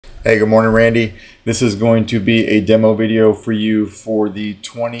Hey, good morning, Randy. This is going to be a demo video for you for the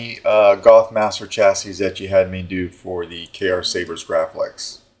 20 Goth Master chassis that you had me do for the KR Sabers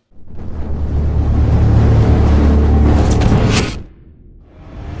Graflex.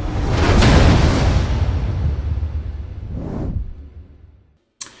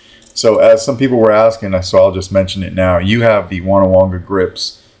 So as some people were asking, so I'll just mention it now, you have the Wanawanga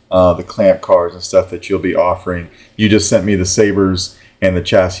grips, the clamp cars and stuff that you'll be offering. You just sent me the Sabers and the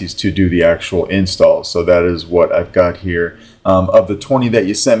chassis to do the actual install. So that is what I've got here. Of the 20 that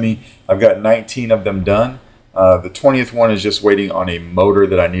you sent me, I've got 19 of them done. The 20th one is just waiting on a motor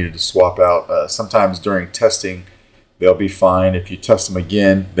that I needed to swap out. Sometimes during testing, they'll be fine. If you test them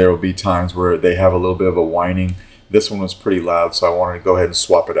again, there will be times where they have a little bit of a whining. This one was pretty loud, so I wanted to go ahead and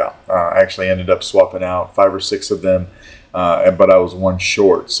swap it out. I actually ended up swapping out 5 or 6 of them, but I was one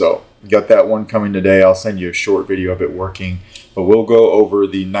short. So got that one coming today. I'll send you a short video of it working. But we'll go over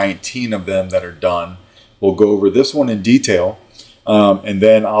the 19 of them that are done. We'll go over this one in detail, and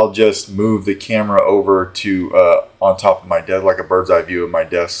then I'll just move the camera over to on top of my desk, like a bird's eye view of my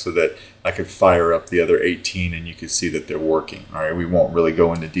desk, so that I could fire up the other 18 and you can see that they're working. All right, we won't really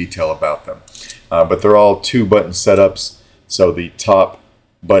go into detail about them, but they're all 2-button setups. So the top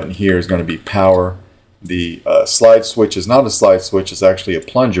button here is going to be power. The slide switch is not a slide switch, it's actually a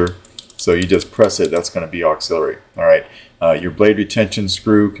plunger. So you just press it, that's going to be auxiliary. All right. Your blade retention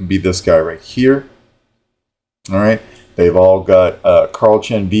screw can be this guy right here. All right. They've all got Carl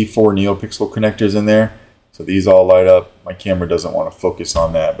Chen V4 NeoPixel connectors in there. So these all light up. My camera doesn't want to focus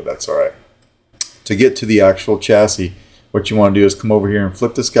on that, but that's all right. To get to the actual chassis, what you want to do is come over here and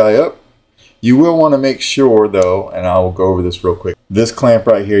flip this guy up. You will want to make sure though, and I will go over this real quick, this clamp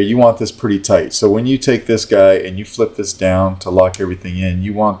right here, you want this pretty tight. So when you take this guy and you flip this down to lock everything in,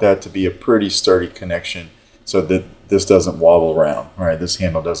 you want that to be a pretty sturdy connection so that this doesn't wobble around. All right, this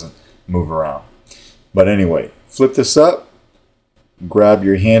handle doesn't move around. But anyway, flip this up, grab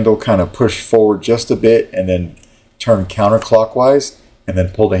your handle, kind of push forward just a bit, and then turn counterclockwise, and then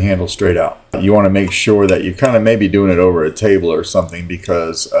pull the handle straight out. You want to make sure that you kind of maybe doing it over a table or something,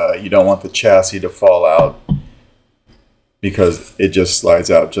 because you don't want the chassis to fall out, because it just slides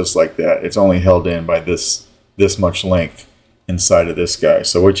out just like that. It's only held in by this much length inside of this guy.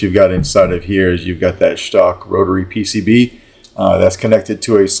 So what you've got inside of here is you've got that stock rotary PCB that's connected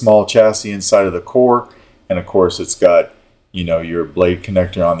to a small chassis inside of the core, and of course it's got, you know, your blade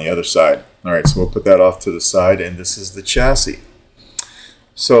connector on the other side. All right, so we'll put that off to the side, and this is the chassis.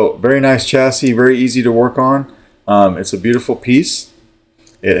 So very nice chassis, very easy to work on. It's a beautiful piece.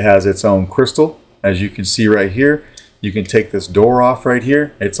 It has its own crystal, as you can see right here. You can take this door off right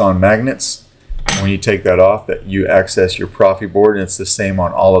here. It's on magnets. When you take that off, that you access your Proffie board, and it's the same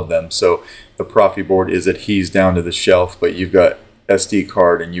on all of them. So the Proffie board is adhesed down to the shelf, but you've got SD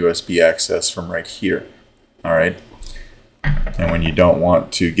card and USB access from right here. All right. And when you don't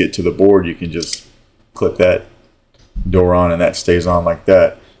want to get to the board, you can just clip that door on, and that stays on like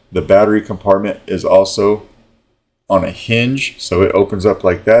that. The battery compartment is also on a hinge, so it opens up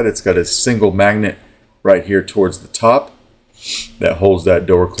like that. It's got a single magnet right here towards the top that holds that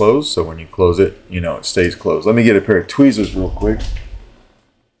door closed, so when you close it, you know, it stays closed. Let me get a pair of tweezers real quick,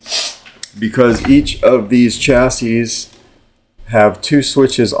 because each of these chassis have 2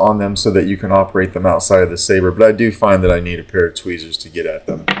 switches on them so that you can operate them outside of the Saber, but I do find that I need a pair of tweezers to get at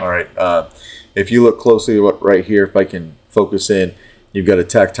them. All right, if you look closely right here, if I can focus in, you've got a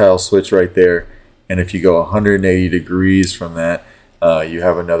tactile switch right there, and if you go 180 degrees from that, you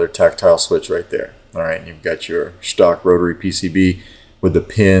have another tactile switch right there. All right, and you've got your stock rotary PCB with the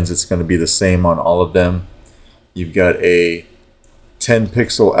pins. It's going to be the same on all of them. You've got a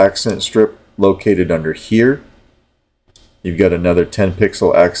 10-pixel accent strip located under here. You've got another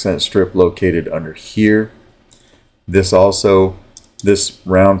 10-pixel accent strip located under here. This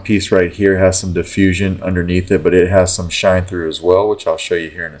round piece right here has some diffusion underneath it, but it has some shine through as well, which I'll show you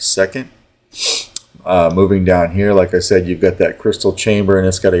here in a second. Moving down here, like I said, you've got that crystal chamber, and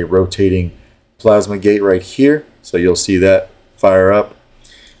it's got a rotating plasma gate right here, so you'll see that fire up.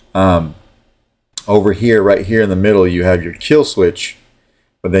 Over here, right here in the middle, you have your kill switch,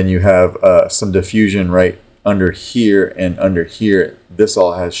 but then you have some diffusion right under here and under here. This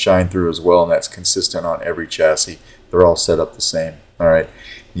all has shine through as well, and that's consistent on every chassis. They're all set up the same. All right,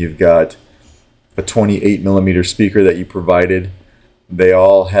 you've got a 28mm speaker that you provided. They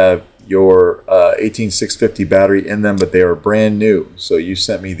all have your 18650 battery in them, but they are brand new. So you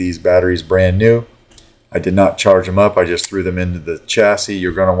sent me these batteries brand new. I did not charge them up. I just threw them into the chassis.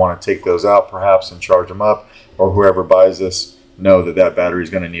 You're going to want to take those out perhaps and charge them up, or whoever buys this know that that battery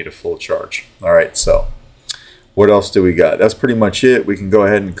is going to need a full charge. All right, so What else do we got? That's pretty much it. We can go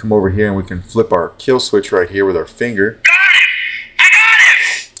ahead and come over here and we can flip our kill switch right here with our finger. Got it! I got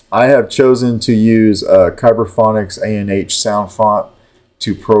it! I have chosen to use Kyberphonics ANH sound font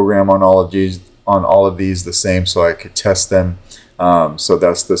to program on all of these the same, so I could test them. So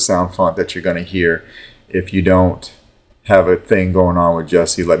that's the sound font that you're going to hear. If you don't have a thing going on with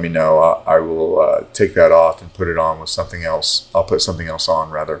Jesse, let me know. I will take that off and put it on with something else. I'll put something else on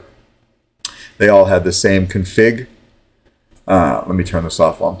rather. They all have the same config. Let me turn this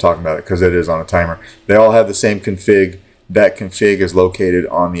off while I'm talking about it because it is on a timer. They all have the same config. That config is located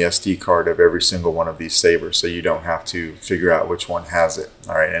on the SD card of every single one of these sabers, so you don't have to figure out which one has it.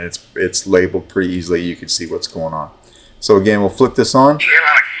 All right, and it's labeled pretty easily. You can see what's going on. So again, we'll flip this on. You hear a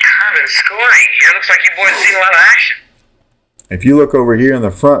lot of carbon scoring here. Looks like you boys seen a lot of action. If you look over here in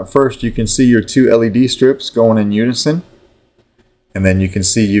the front first, you can see your two LED strips going in unison. And then you can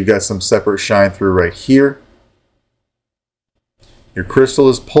see you've got some separate shine through right here. Your crystal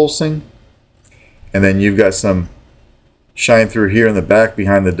is pulsing. And then you've got some shine through here in the back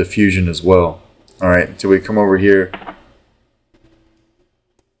behind the diffusion as well. All right, until we come over here.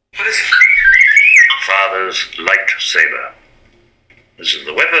 What is it? Father's lightsaber. This is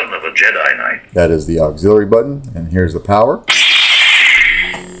the weapon of a Jedi Knight. That is the auxiliary button, and here's the power.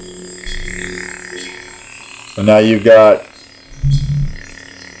 So now you've got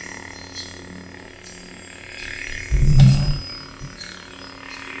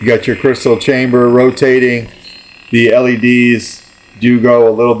your crystal chamber rotating. The LEDs do go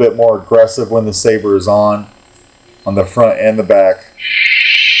a little bit more aggressive when the saber is on the front and the back.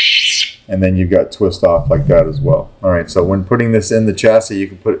 And then you've got twist off like that as well. All right, so when putting this in the chassis, you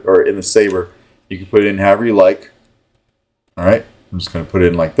can put, or in the saber, you can put it in however you like. All right, I'm just going to put it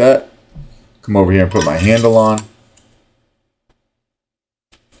in like that. Come over here and put my handle on.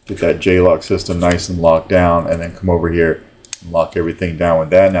 Get that J-lock system nice and locked down, and then come over here and lock everything down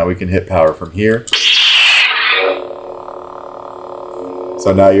with that. Now we can hit power from here.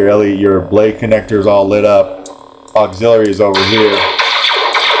 So now your blade connector is all lit up. Auxiliary is over here.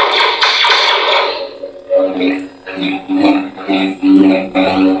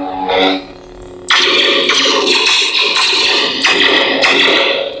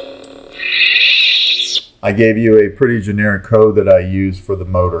 I gave you a pretty generic code that I use for the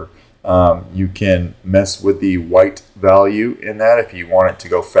motor. You can mess with the white value in that if you want it to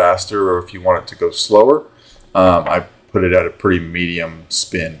go faster or if you want it to go slower. I put it at a pretty medium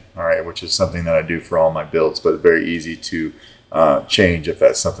spin, all right, which is something that I do for all my builds, but it's very easy to change if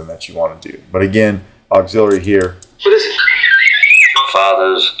that's something that you want to do. But again, auxiliary here. What is it?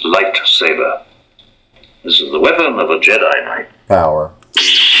 Father's lightsaber. This is the weapon of a Jedi Knight. Power.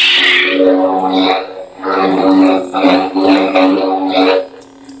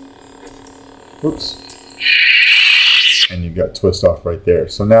 Oops. And you've got twist off right there.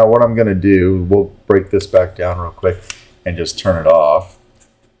 So now what I'm going to do, we'll break this back down real quick and just turn it off.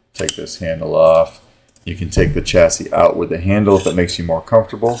 Take this handle off. You can take the chassis out with the handle if that makes you more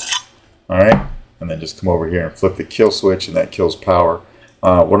comfortable. All right. And then just come over here and flip the kill switch, and that kills power.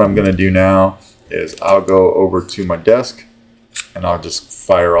 What I'm going to do now is I'll go over to my desk and I'll just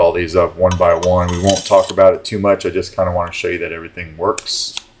fire all these up one by one. We won't talk about it too much. I just kind of want to show you that everything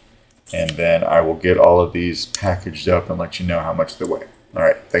works. And then I will get all of these packaged up and let you know how much they weigh. All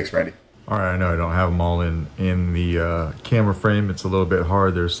right. Thanks, Randy. All right. I know I don't have them all in the camera frame. It's a little bit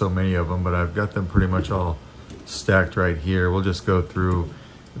hard. There's so many of them, but I've got them pretty much all stacked right here. We'll just go through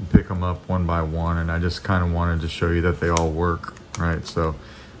and pick them up one by one, and I just kind of wanted to show you that they all work. Right, so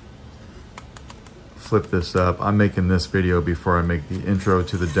flip this up. I'm making this video before I make the intro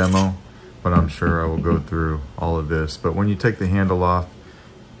to the demo, but I'm sure I will go through all of this. But when you take the handle off,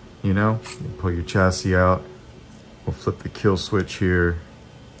 you know, you pull your chassis out. We'll flip the kill switch here,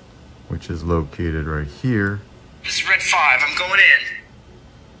 which is located right here. This is Red 5, I'm going in.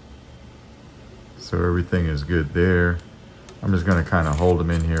 So everything is good there. I'm just going to kind of hold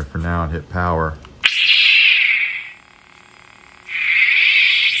them in here for now and hit power.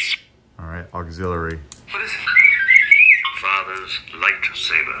 All right, auxiliary. What is it? Father's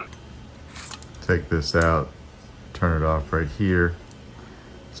lightsaber. Take this out, turn it off right here.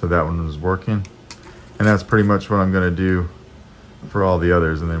 So that one is working. And that's pretty much what I'm going to do for all the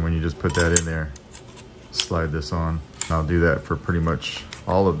others. And then when you just put that in there, slide this on. And I'll do that for pretty much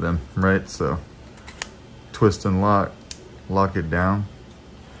all of them, right? So twist and lock it down.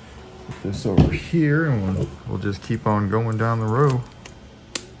 Put this over here, and we'll just keep on going down the row.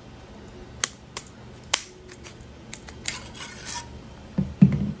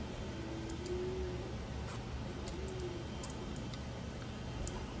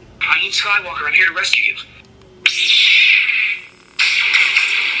 I need Skywalker. I'm here to rescue you.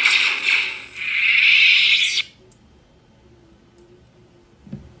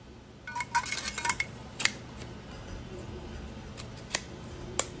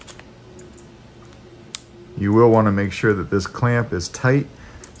 will want to make sure that this clamp is tight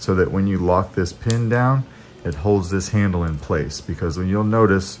so that when you lock this pin down, it holds this handle in place, because when you'll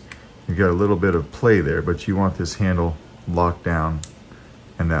notice you've got a little bit of play there, but you want this handle locked down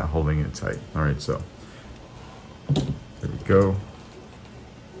and that holding it tight. All right, so there we go.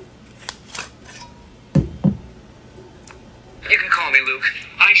 You can call me Luke.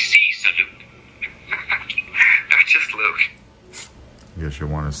 I see, Sir Luke. Not just Luke. I guess you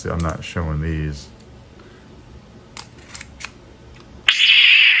want to see, I'm not showing these.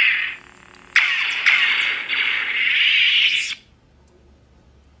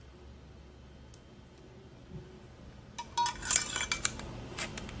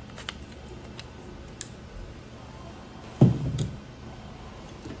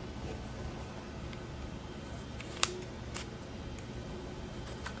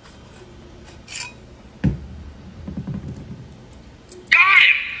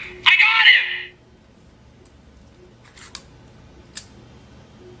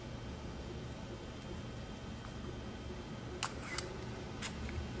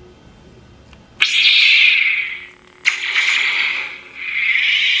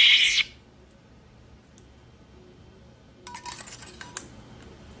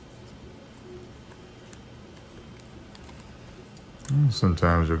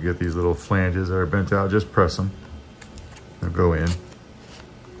 Sometimes you'll get these little flanges that are bent out. Just press them. They'll go in.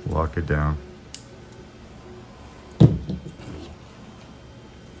 Lock it down.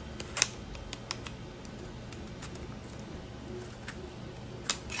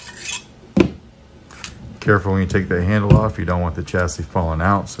 Careful when you take that handle off. You don't want the chassis falling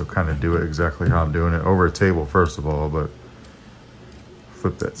out, so kind of do it exactly how I'm doing it. Over a table first of all, but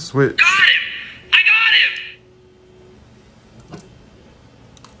flip that switch. Got him! I got him!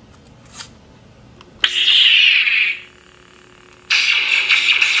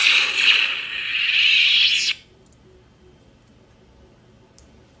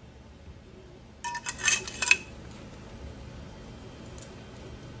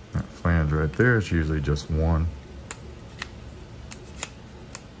 That flange right there is usually just one.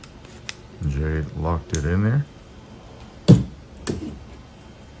 Jade locked it in there.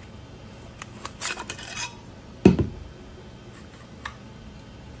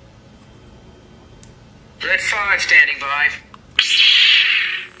 Red 5 standing by.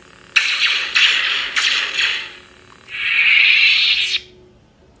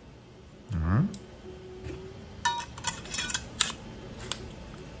 Alright.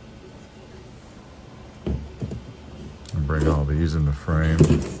 Bring all these in the frame.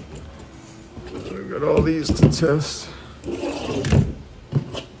 We've got all these to test.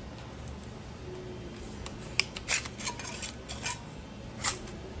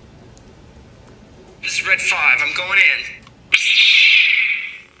 This is Red 5. I'm going in.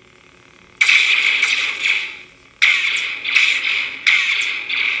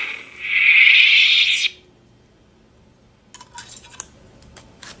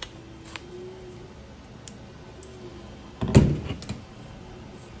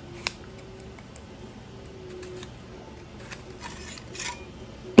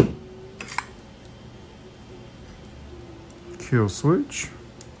 Kill switch.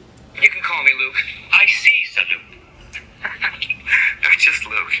 You can call me Luke. I see, Sir Luke. Not just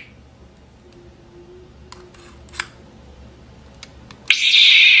Luke.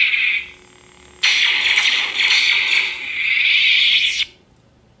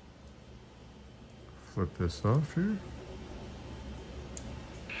 Flip this off here.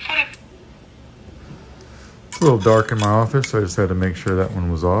 It's a little dark in my office, so I just had to make sure that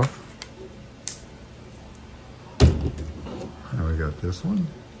one was off. Now we got this one.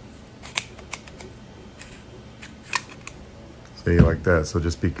 See, like that, so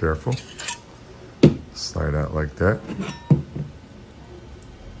just be careful. Slide out like that.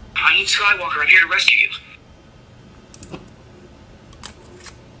 I need Skywalker. I'm here to rescue you.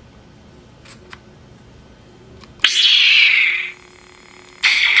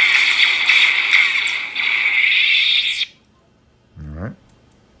 All right.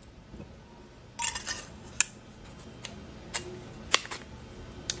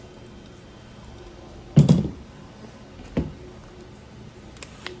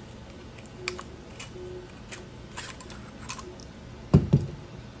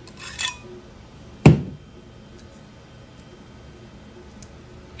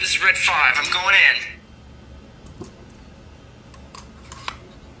 This is Red 5. I'm going in.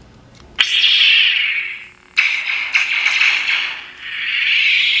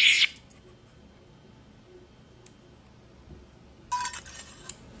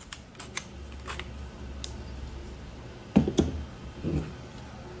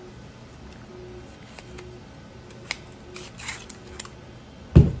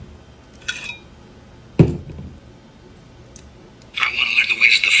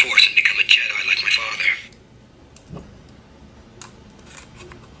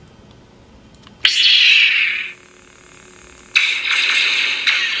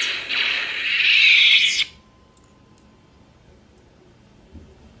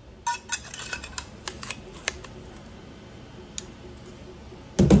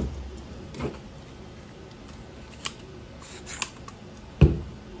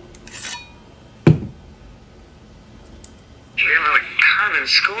 carbon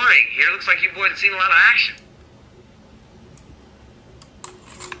scoring. Here looks like you boys have seen a lot of action.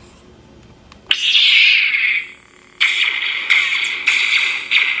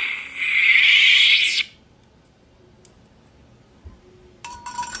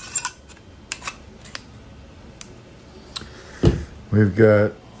 We've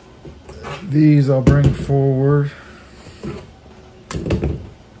got these I'll bring forward.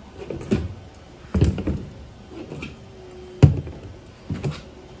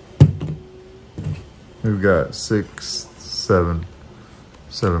 We've got 6, 7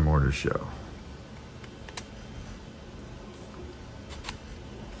 more to show.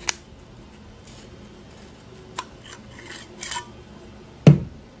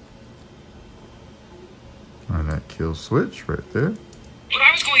 And that kill switch right there. But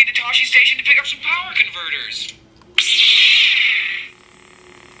I was going into Toshi Station to pick up some power converters.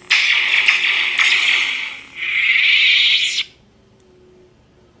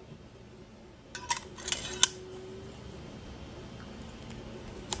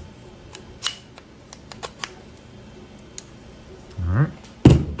 All right.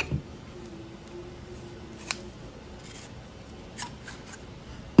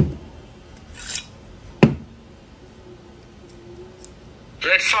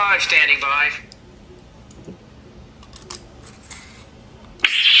 Red 5 standing by.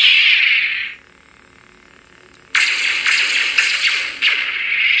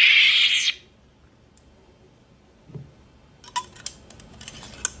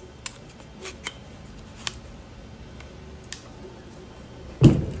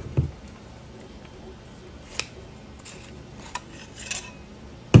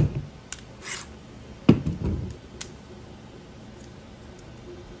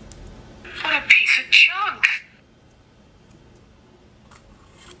 What a piece of junk!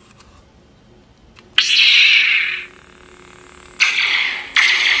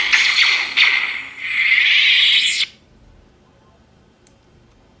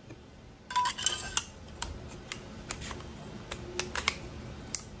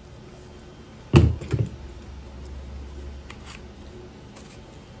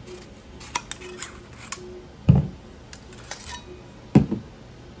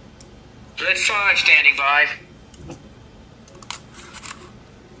 Red 5 standing by.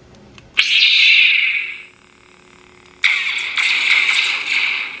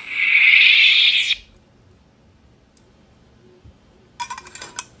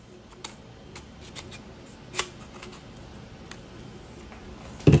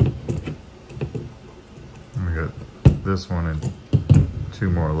 We got this one and 2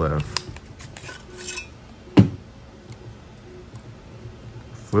 more left.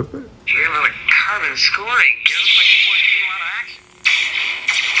 Flip it. Here, a lot of carbon scoring. Here looks like you boys have seen a lot of action.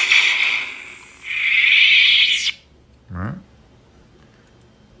 All right.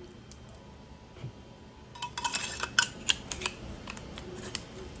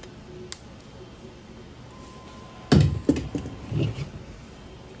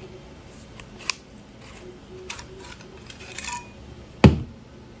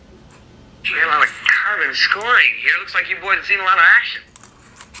 Here, a lot of carbon scoring. Here looks like you boys have seen a lot of action.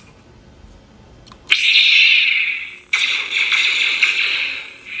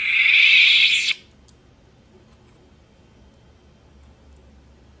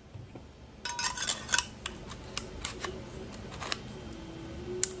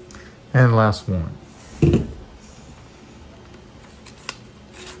 And last one. I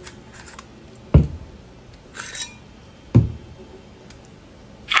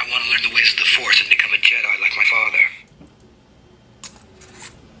want to learn the ways of the Force and become a Jedi like my father.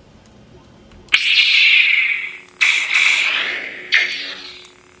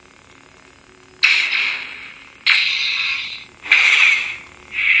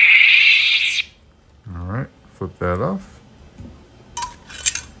 All right, flip that off.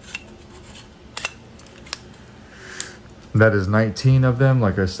 That is 19 of them.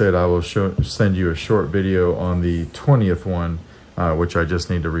 Like I said, I will send you a short video on the 20th one, which I just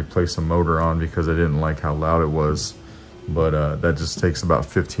need to replace a motor on because I didn't like how loud it was. But that just takes about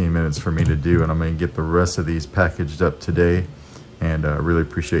 15 minutes for me to do, and I'm going to get the rest of these packaged up today. And really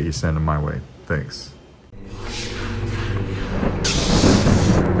appreciate you sending my way. Thanks.